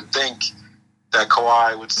 games, you would think that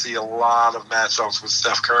Kawhi would see a lot of matchups with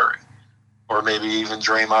Steph Curry or maybe even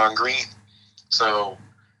Draymond Green. So,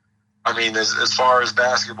 I mean, as far as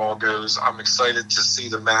basketball goes, I'm excited to see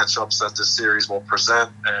the matchups that this series will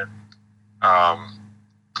present. And,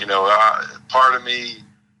 part of me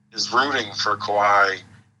is rooting for Kawhi.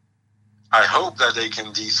 I hope that they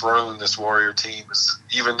can dethrone this Warrior team,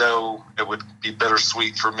 even though it would be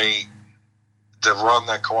bittersweet for me. the run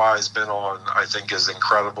that Kawhi has been on, I think, is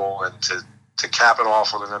incredible. And to cap it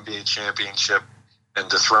off with an NBA championship and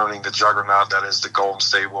dethroning the juggernaut that is the Golden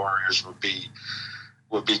State Warriors would be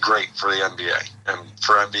great for the NBA and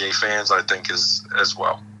for NBA fans, I think, as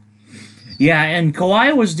well. Yeah, and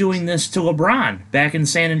Kawhi was doing this to LeBron back in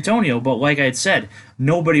San Antonio, but like I said,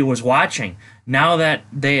 nobody was watching. Now that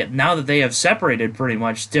they have separated pretty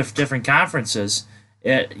much different conferences,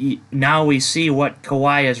 now we see what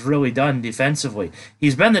Kawhi has really done defensively.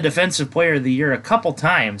 He's been the Defensive Player of the Year a couple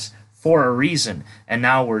times for a reason, and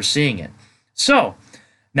now we're seeing it. So,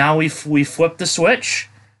 now we flip the switch.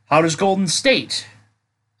 How does Golden State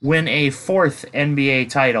win a 4th NBA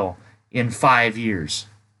title in 5 years?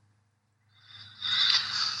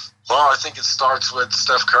 Well, I think it starts with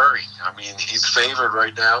Steph Curry. I mean, he's favored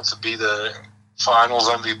right now to be the Finals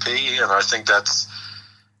MVP, and I think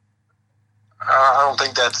I don't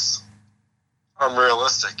think that's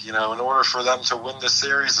unrealistic. You know, in order for them to win this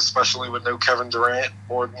series, especially with no Kevin Durant,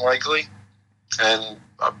 more than likely, and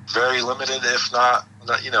a very limited, if not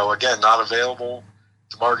again, not available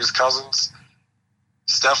DeMarcus Cousins,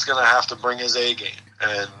 Steph's going to have to bring his A game,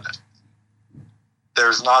 and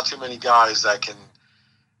there's not too many guys that can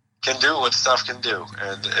do what Steph can do.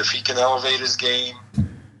 And if he can elevate his game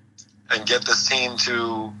and get this team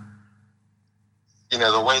to,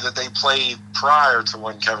 the way that they played prior to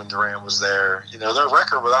when Kevin Durant was there, their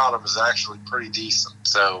record without him is actually pretty decent.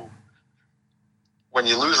 So when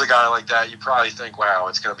you lose a guy like that, you probably think, wow,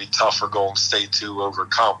 it's going to be tough for Golden State to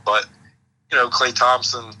overcome. But, Klay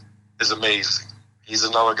Thompson is amazing. He's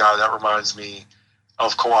another guy that reminds me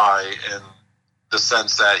of Kawhi in the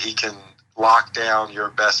sense that he can lock down your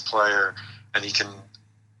best player and he can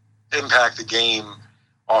impact the game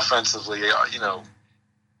offensively,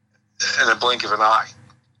 in a blink of an eye.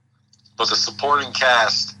 But the supporting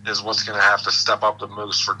cast is what's going to have to step up the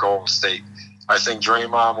most for Golden State. I think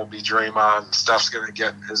Draymond will be Draymond. Steph's going to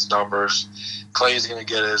get his numbers. Klay's going to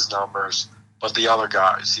get his numbers. But the other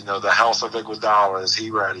guys, the health of Iguodala, is he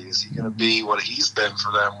ready? Is he going to be what he's been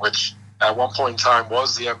for them, which at one point in time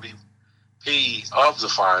was the MVP of the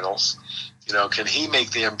finals? Can he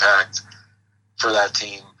make the impact for that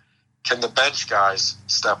team? Can the bench guys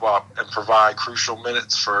step up and provide crucial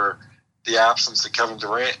minutes for the absence of Kevin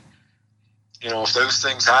Durant? If those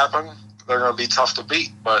things happen, they're going to be tough to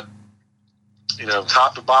beat. But,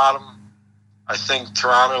 top to bottom, I think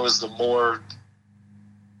Toronto is the more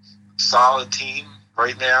solid team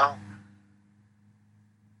right now.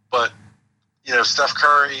 But, Steph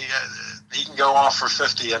Curry, he can go off for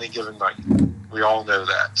 50 any given night. We all know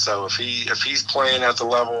that. So if he's playing at the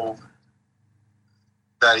level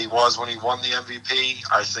that he was when he won the MVP,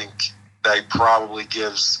 I think that probably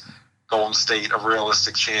gives Golden State a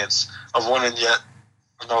realistic chance of winning yet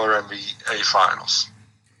another NBA Finals.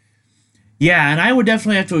 Yeah, and I would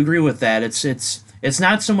definitely have to agree with that. It's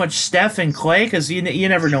not so much Steph and Klay, because you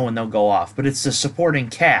never know when they'll go off, but it's the supporting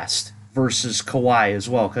cast versus Kawhi as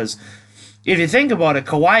well. Because if you think about it,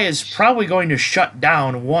 Kawhi is probably going to shut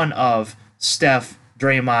down one of Steph,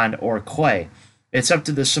 Draymond, or Klay. It's up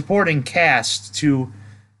to the supporting cast to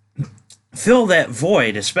fill that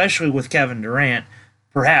void, especially with Kevin Durant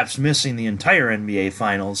perhaps missing the entire NBA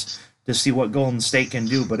Finals, to see what Golden State can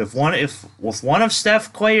do. But if one of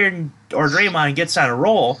Steph, Klay, or Draymond gets on a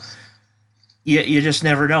roll, you just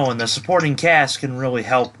never know, and the supporting cast can really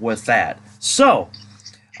help with that. So,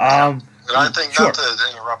 and I think, sure. Not to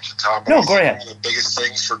interrupt you, Tom, but no, go ahead. One of the biggest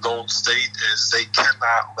things for Golden State is they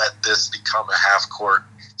cannot let this become a half-court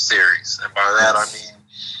series. And by that, I mean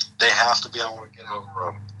they have to be able to get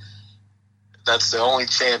over them. That's the only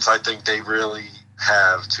chance I think they really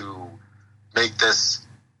have to make this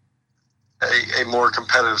a more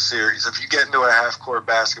competitive series. If you get into a half-court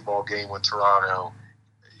basketball game with Toronto,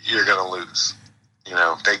 you're going to lose.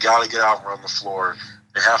 They got to get out and run the floor.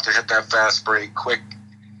 They have to hit that fast break quick,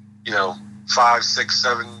 5, 6,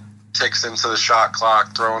 7 ticks into the shot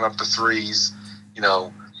clock, throwing up the threes.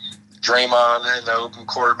 Draymond in the open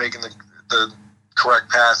court making the correct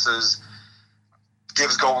passes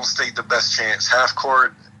gives Golden State the best chance. Half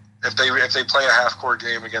court, if they play a half court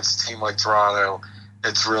game against a team like Toronto,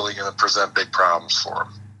 it's really going to present big problems for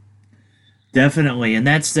them. Definitely, and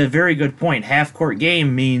that's a very good point. Half court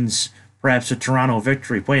game means perhaps a Toronto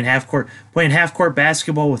victory. Playing half court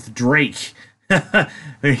basketball with Drake.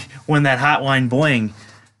 When that hotline bling,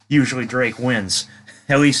 usually Drake wins.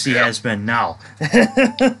 At least he has been now.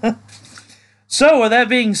 So, with that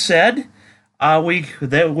being said,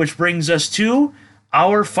 which brings us to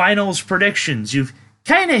our finals predictions. You've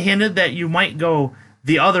kind of hinted that you might go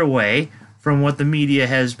the other way from what the media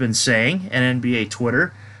has been saying and NBA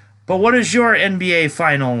Twitter. But what is your NBA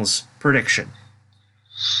Finals prediction?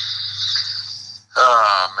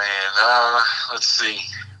 Oh, man. Let's see.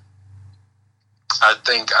 I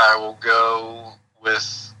think I will go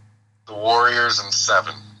with the Warriors in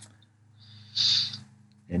 7.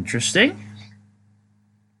 Interesting.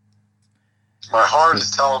 My heart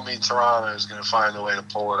is telling me Toronto is going to find a way to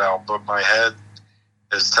pull it out, but my head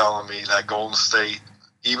is telling me that Golden State,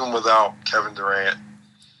 even without Kevin Durant,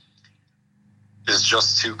 is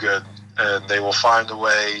just too good, and they will find a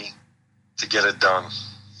way to get it done.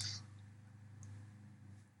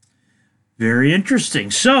 Very interesting.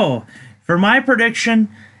 So, for my prediction,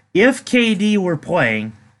 if KD were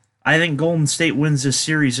playing, I think Golden State wins this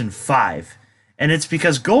series in 5. And it's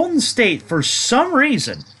because Golden State, for some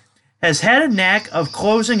reason, has had a knack of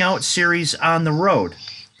closing out series on the road.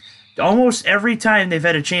 Almost every time they've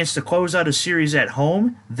had a chance to close out a series at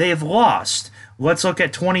home, they've lost. Let's look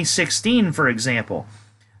at 2016, for example.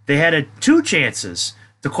 They had 2 chances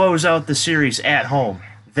to close out the series at home.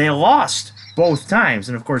 They lost both times.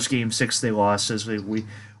 And, of course, Game 6 they lost, as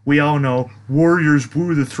we all know. Warriors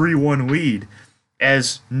blew the 3-1 lead,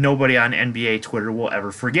 as nobody on NBA Twitter will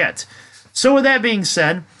ever forget. So with that being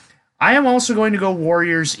said, I am also going to go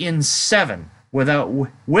Warriors in 7, with or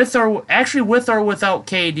without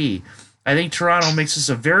KD. I think Toronto makes this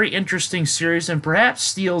a very interesting series and perhaps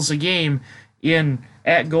steals a game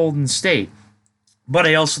at Golden State. But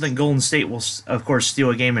I also think Golden State will, of course,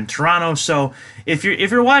 steal a game in Toronto. So if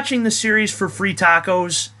you're watching the series for free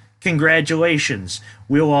tacos, congratulations.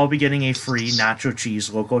 We'll all be getting a free nacho cheese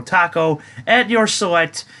loco taco at your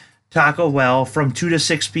select Taco Bell from 2 to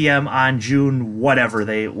 6 p.m. on June whatever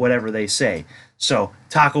they say. So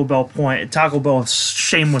Taco Bell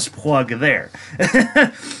shameless plug there.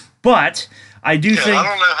 But I do think I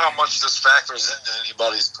don't know how much this factors into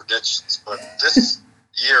anybody's predictions, but this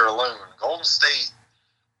year alone, Golden State,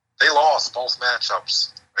 they lost both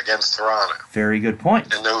matchups against Toronto. Very good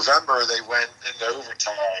point. In November, they went into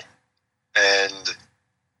overtime, and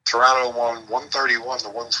Toronto won 131 to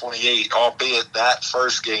 128, albeit that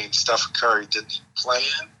first game Stephen Curry didn't play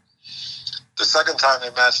in. The second time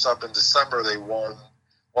they matched up in December, they won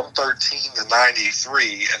 113 to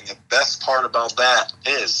 93, and the best part about that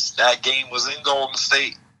is that game was in Golden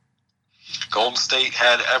State. Golden State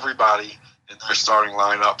had everybody in their starting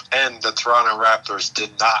lineup, and the Toronto Raptors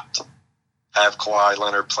did not have Kawhi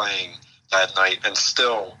Leonard playing that night and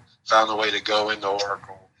still found a way to go into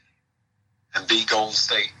Oracle and beat Golden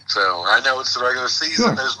State. So I know it's the regular season.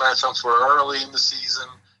 Sure. Those matchups were early in the season,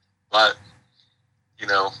 but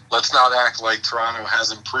let's not act like Toronto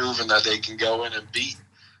hasn't proven that they can go in and beat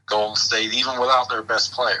Golden State even without their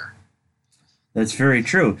best player. That's very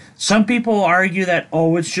true. Some people argue that,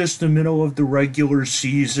 it's just the middle of the regular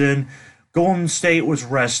season. Golden State was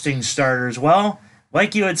resting starters. Well,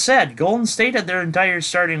 like you had said, Golden State had their entire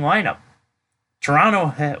starting lineup.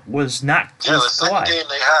 Toronto was not close to the second game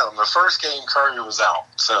they had them. The first game, Curry was out.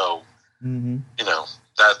 So, that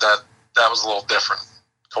was a little different.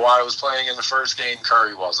 Kawhi was playing in the first game.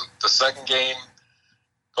 Curry wasn't. The second game,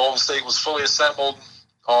 Golden State was fully assembled,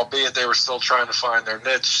 albeit they were still trying to find their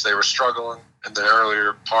niche. They were struggling in the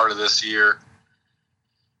earlier part of this year.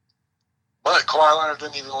 But Kawhi Leonard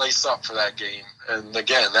didn't even lace up for that game. And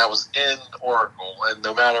again, that was in Oracle. And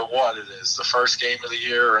no matter what it is, the first game of the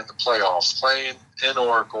year or in the playoffs, playing in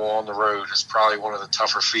Oracle on the road is probably one of the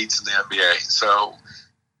tougher feats in the NBA. So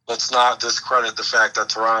let's not discredit the fact that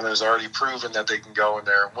Toronto's already proven that they can go in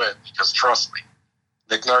there and win. Because trust me,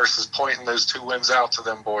 Nick Nurse is pointing those 2 wins out to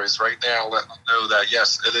them boys right now, letting them know that,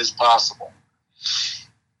 yes, it is possible.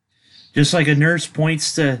 Just like a nurse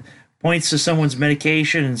points to someone's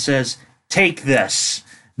medication and says, "Take this."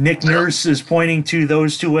 Nick Nurse is pointing to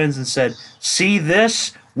those 2 wins and said, "See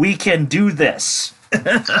this? We can do this."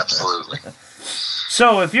 Absolutely.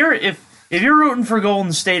 So if you're rooting for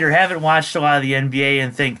Golden State or haven't watched a lot of the NBA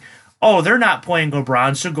and think, they're not playing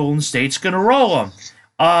LeBron, so Golden State's gonna roll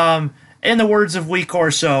them. In the words of Lee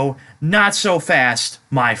Corso, not so fast,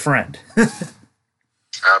 my friend.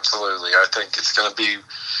 Absolutely. I think it's going to be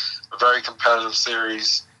a very competitive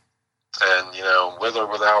series. And, with or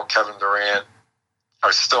without Kevin Durant,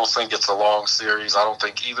 I still think it's a long series. I don't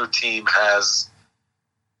think either team has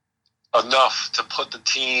enough to put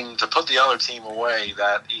the other team away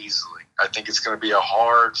that easily. I think it's going to be a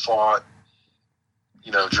hard-fought,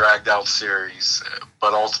 dragged-out series.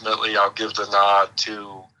 But ultimately, I'll give the nod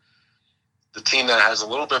to the team that has a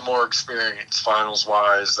little bit more experience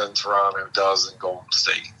finals-wise than Toronto does in Golden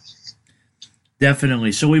State.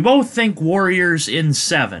 Definitely. So we both think Warriors in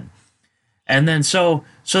 7. And then so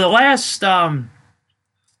the last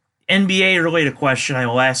NBA-related question I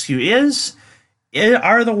will ask you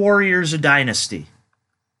are the Warriors a dynasty?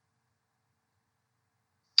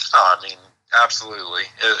 I mean, absolutely.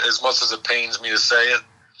 As much as it pains me to say it,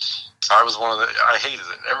 I was one of the. I hated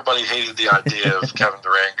it. Everybody hated the idea of Kevin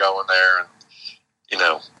Durant going there, and you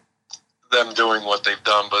know them doing what they've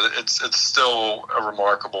done. But it's still a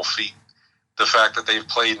remarkable feat. The fact that they've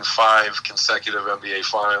played in 5 consecutive NBA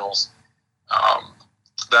Finals,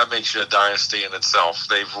 that makes you a dynasty in itself.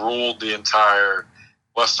 They've ruled the entire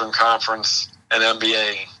Western Conference and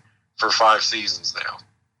NBA for 5 seasons now.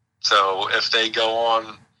 So if they go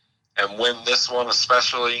on and win this one,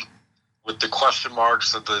 especially with the question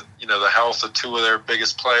marks of the health of 2 of their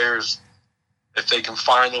biggest players, if they can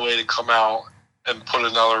find a way to come out and put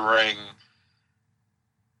another ring,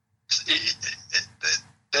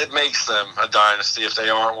 it makes them a dynasty if they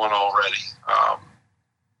aren't one already.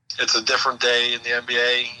 It's a different day in the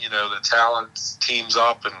NBA. The talent teams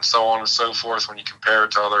up and so on and so forth when you compare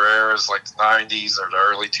it to other eras like the 90s or the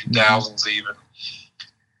early 2000s even.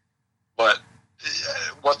 But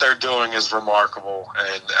what they're doing is remarkable.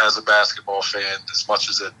 And as a basketball fan, as much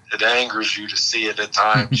as it angers you to see it at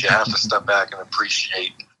times, you have to step back and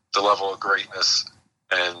appreciate the level of greatness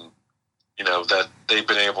and, that they've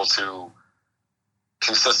been able to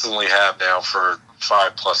consistently have now for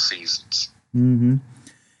 5+ seasons. Mm-hmm.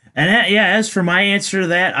 And as for my answer to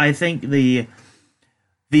that, I think the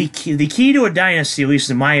key to a dynasty, at least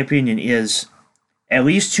in my opinion, is at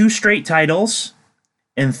least 2 straight titles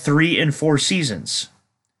in 3 and 4 seasons.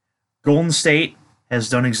 Golden State has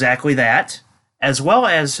done exactly that, as well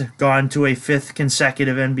as gone to a 5th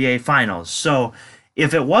consecutive NBA Finals. So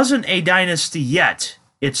if it wasn't a dynasty yet,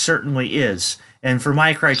 it certainly is. And for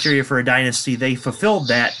my criteria for a dynasty, they fulfilled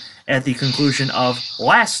that at the conclusion of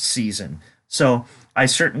last season. So I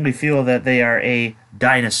certainly feel that they are a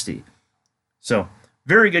dynasty. So,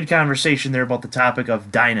 very good conversation there about the topic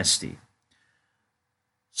of dynasty.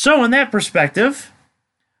 So, in that perspective,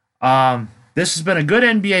 this has been a good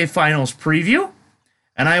NBA Finals preview.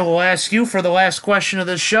 And I will ask you for the last question of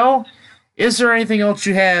this show, is there anything else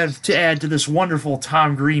you have to add to this wonderful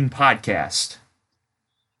Tom Green podcast?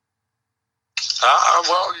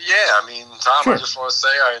 Well, yeah. I mean, Tom, Sure. I just want to say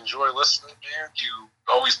I enjoy listening to you. You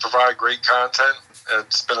always provide great content.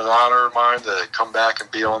 It's been an honor of mine to come back and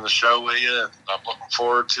be on the show with you, and I'm looking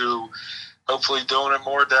forward to hopefully doing it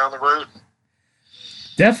more down the road.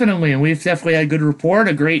 Definitely, and we've definitely had a good report,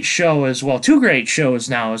 a great show as well. 2 great shows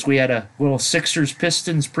now, as we had a little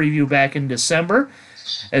Sixers-Pistons preview back in December,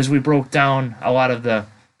 as we broke down a lot of the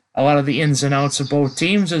ins and outs of both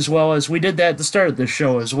teams, as well as we did that at the start of the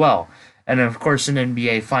show as well. And, of course, an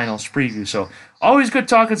NBA Finals preview. So, always good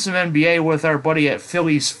talking some NBA with our buddy at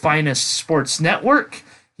Philly's Finest Sports Network.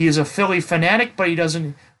 He is a Philly fanatic, but he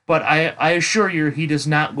doesn't. But I assure you, he does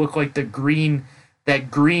not look like that green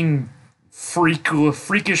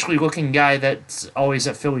freakishly looking guy that's always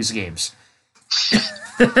at Philly's games.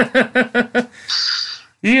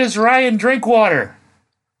 He is Ryan Drinkwater,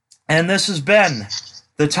 and this has been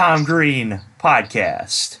the Tom Green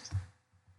Podcast.